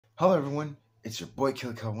Hello everyone, it's your boy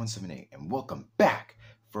KillCal178 and welcome back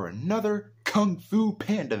for another Kung Fu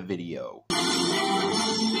Panda video.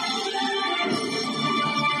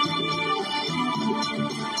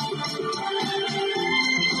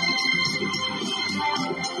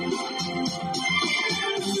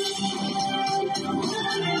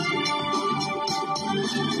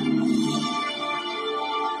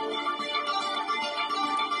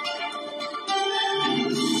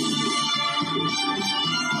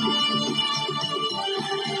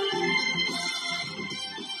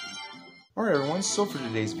 Alright everyone, so for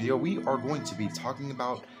today's video, we are going to be talking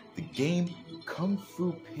about the game Kung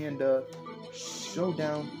Fu Panda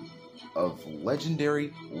Showdown of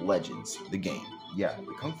Legendary Legends. The game. Yeah,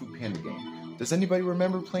 the Kung Fu Panda game. Does anybody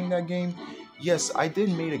remember playing that game? Yes, I did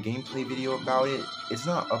make a gameplay video about it. It's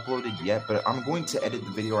not uploaded yet, but I'm going to edit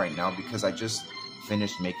the video right now because I just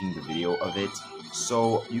finished making the video of it.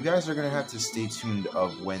 So you guys are gonna have to stay tuned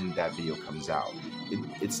of when that video comes out.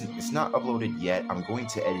 It's not uploaded yet. I'm going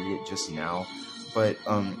to edit it just now, but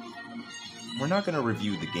we're not gonna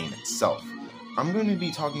review the game itself. I'm gonna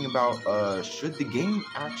be talking about should the game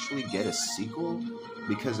actually get a sequel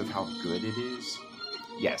because of how good it is?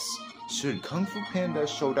 Yes. Should Kung Fu Panda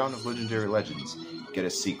Showdown of Legendary Legends get a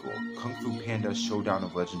sequel? Kung Fu Panda Showdown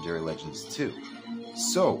of Legendary Legends 2.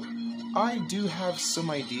 So I do have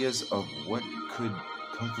some ideas of what could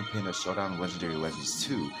Kung Fu Panda Showdown of Legendary Legends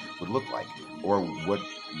 2 would look like, or what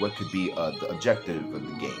could be the objective of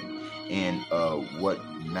the game, and what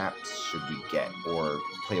maps should we get, or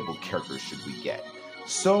playable characters should we get.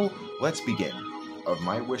 So let's begin of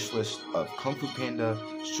my wish list of Kung Fu Panda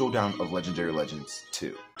Showdown of Legendary Legends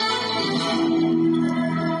 2.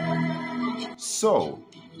 So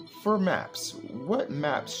for maps, what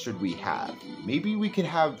maps should we have? Maybe we could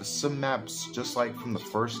have some maps just like from the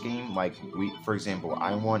first game, like for example,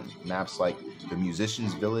 I want maps like the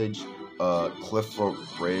Musician's Village, Cliff Road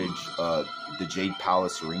Bridge, the Jade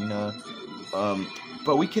Palace Arena,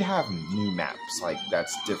 but we could have new maps like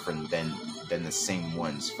that's different than the same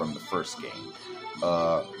ones from the first game.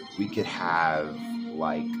 We could have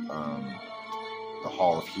like the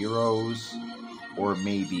Hall of Heroes, or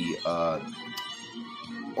maybe that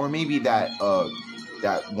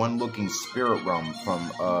one looking spirit realm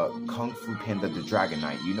from Kung Fu Panda the Dragon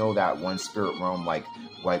Knight. You know that one spirit realm, like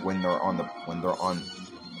when they're on the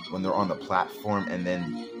platform, and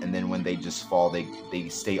then when they just fall, they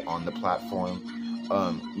stay on the platform.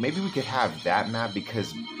 Maybe we could have that map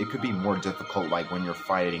because it could be more difficult, like when you're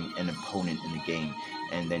fighting an opponent in the game,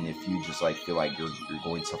 and then if you just like feel like you're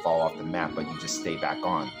going to fall off the map, but you just stay back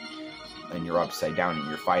on, and you're upside down and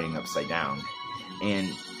you're fighting upside down, and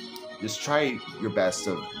just try your best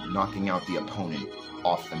of knocking out the opponent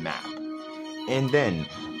off the map. And then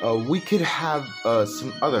we could have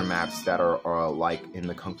some other maps that are like in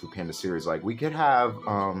the Kung Fu Panda series. Like we could have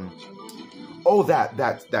that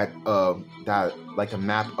like a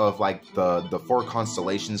map of like the 4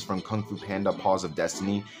 constellations from Kung Fu Panda Paws of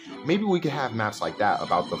Destiny. Maybe we could have maps like that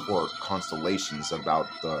about the 4 constellations, about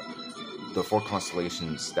the 4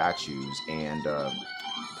 constellation statues, and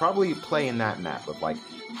probably play in that map of like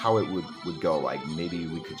how it would go. Like maybe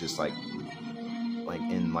we could just like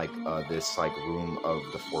in like this like room of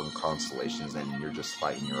the 4 constellations, and you're just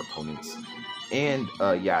fighting your opponents, and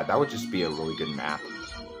yeah, that would just be a really good map.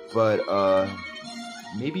 But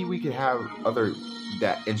maybe we could have other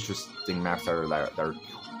interesting maps that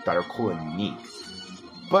are cool and unique.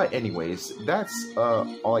 But anyways, that's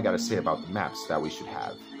all I gotta say about the maps that we should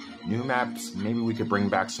have. New maps, maybe we could bring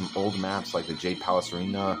back some old maps like the Jade Palace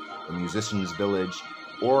Arena, the Musician's Village,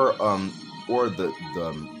 or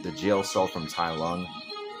the jail cell from Tai Lung,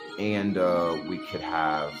 and we could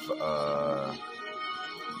have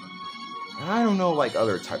I don't know, like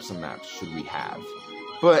other types of maps should we have.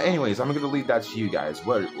 But anyways, I'm gonna leave that to you guys.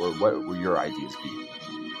 What will your ideas be?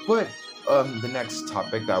 But the next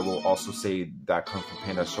topic that will also say that Kung Fu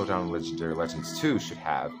Panda Showdown Legendary Legends 2 should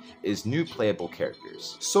have is new playable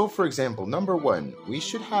characters. So for example, number 1, we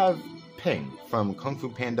should have Ping from Kung Fu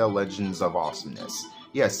Panda Legends of Awesomeness.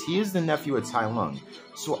 Yes, he is the nephew of Tai Lung,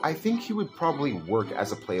 so I think he would probably work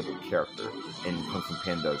as a playable character in Kung Fu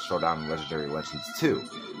Panda Showdown Legendary Legends 2.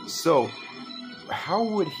 So how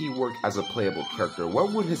would he work as a playable character?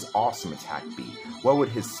 What would his awesome attack be? What would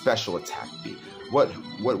his special attack be? What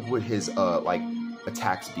would his like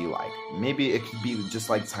attacks be like? Maybe it could be just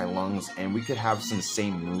like Tai Lung's, and we could have some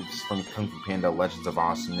same moves from Kung Fu Panda Legends of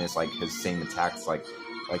Awesomeness, like his same attacks, like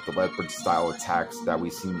like the leopard style attacks that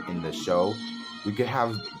we've seen in the show. We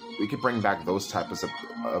could bring back those types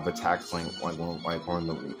of attacks when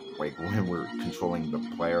we're controlling the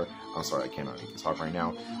player. I'm sorry, I cannot even talk right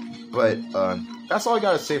now. But that's all I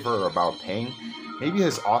gotta say for about Pang. Maybe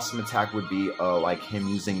his awesome attack would be like him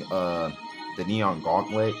using the Neon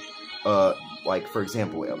Gauntlet. Like for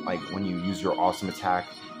example, like when you use your awesome attack,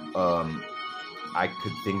 I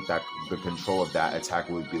could think that the control of that attack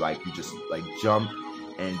would be like you just like jump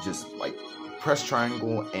and just like press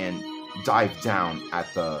triangle and dive down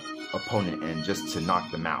at the opponent and just to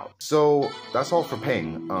knock them out. So that's all for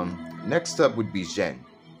Pang. Next up would be Zhen.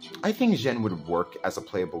 I think Zhen would work as a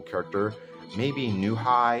playable character. Maybe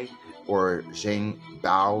Nuhai or Zhang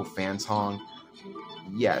Bao Fantong.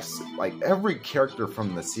 Yes, like every character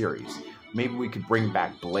from the series. Maybe we could bring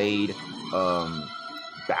back Blade,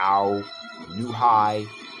 Bao, Nuhai,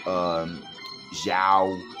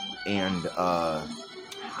 Zhao, and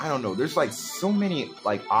I don't know. There's like so many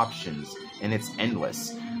like options, and it's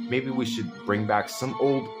endless. Maybe we should bring back some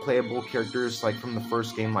old playable characters like from the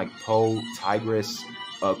first game, like Po, Tigress,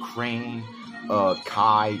 Crane,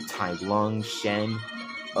 Kai, Tai Lung, Shen.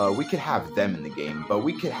 We could have them in the game, but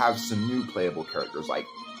we could have some new playable characters like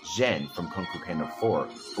Zhen from Kung Fu Panda 4,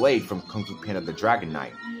 Blade from Kung Fu Panda the Dragon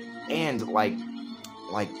Knight, and like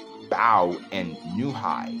Bao and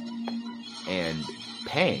Nuhai and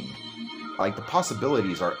Pang. Like the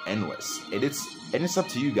possibilities are endless. And it's up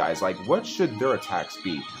to you guys. Like, what should their attacks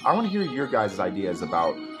be? I want to hear your guys' ideas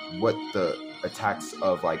about what the attacks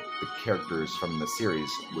of like the characters from the series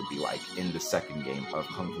would be like in the second game of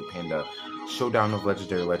Kung Fu Panda Showdown of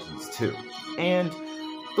Legendary Legends 2. And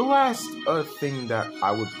the last thing that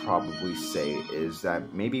I would probably say is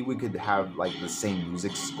that maybe we could have like the same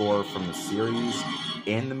music score from the series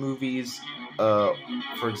and the movies.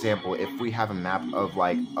 For example, if we have a map of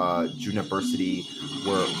like Juniversity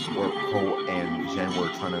where Po and Zhen were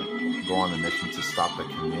trying to go on a mission to stop the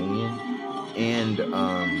chameleon, and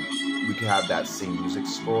we could have that same music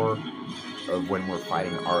score of when we're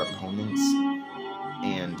fighting our opponents.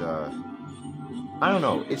 And I don't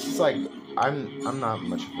know, it's just like I'm not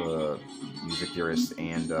much of a music theorist,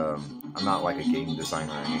 and I'm not like a game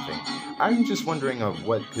designer or anything. I'm just wondering of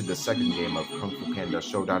what could the second game of Kung Fu Panda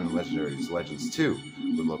Showdown of Legendary Legends 2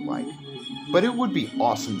 would look like. But it would be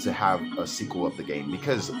awesome to have a sequel of the game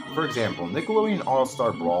because, for example, Nickelodeon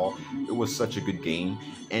All-Star Brawl, it was such a good game,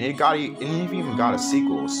 and it even got a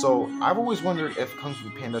sequel. So I've always wondered if Kung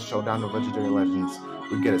Fu Panda Showdown of Legendary Legends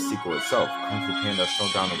would get a sequel itself, Kung Fu Panda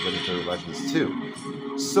Showdown of Legendary Legends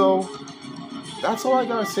 2. So that's all I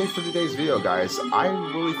gotta say for today's video, guys. I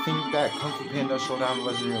really think that Kung Fu Panda Showdown of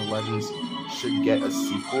Legendary Legends should get a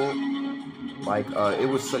sequel. Like, it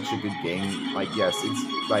was such a good game. Like, yes, it's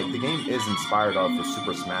like the game is inspired off of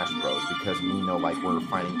Super Smash Bros. Because we know, like, we're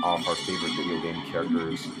fighting off our favorite video game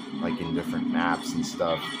characters, like in different maps and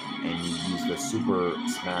stuff, and you use the Super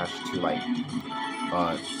Smash to like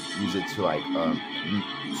use it to like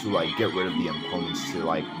get rid of the opponents, to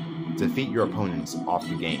like defeat your opponents off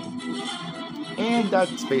the game. And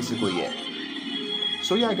that's basically it.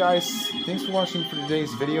 So yeah, guys, thanks for watching for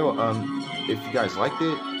today's video. If you guys liked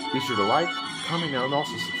it, be sure to like, comment, and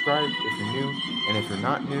also subscribe if you're new. And if you're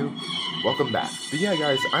not new, welcome back. But yeah,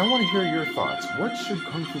 guys, I want to hear your thoughts. What should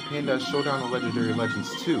Kung Fu Panda Showdown of Legendary Legends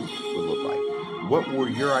 2 would look like? What were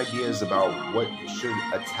your ideas about what should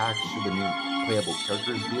the new playable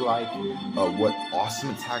characters be like? What awesome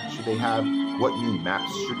attacks should they have? What new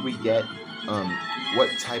maps should we get? What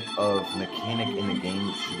type of mechanic in the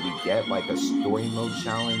game should we get? Like a story mode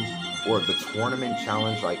challenge or the tournament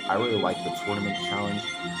challenge? Like, I really like the tournament challenge.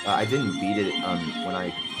 I didn't beat it when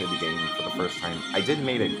I played the game for the first time. I did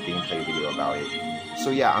make a gameplay video about it.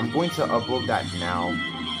 So yeah, I'm going to upload that now,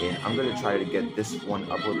 and I'm going to try to get this one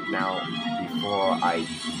uploaded now before I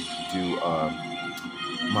do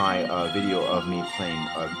my video of me playing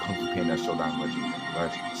Kung Fu Panda Showdown Legends.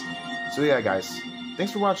 So yeah, guys,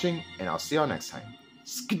 thanks for watching, and I'll see y'all next time.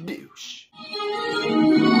 Skadoosh!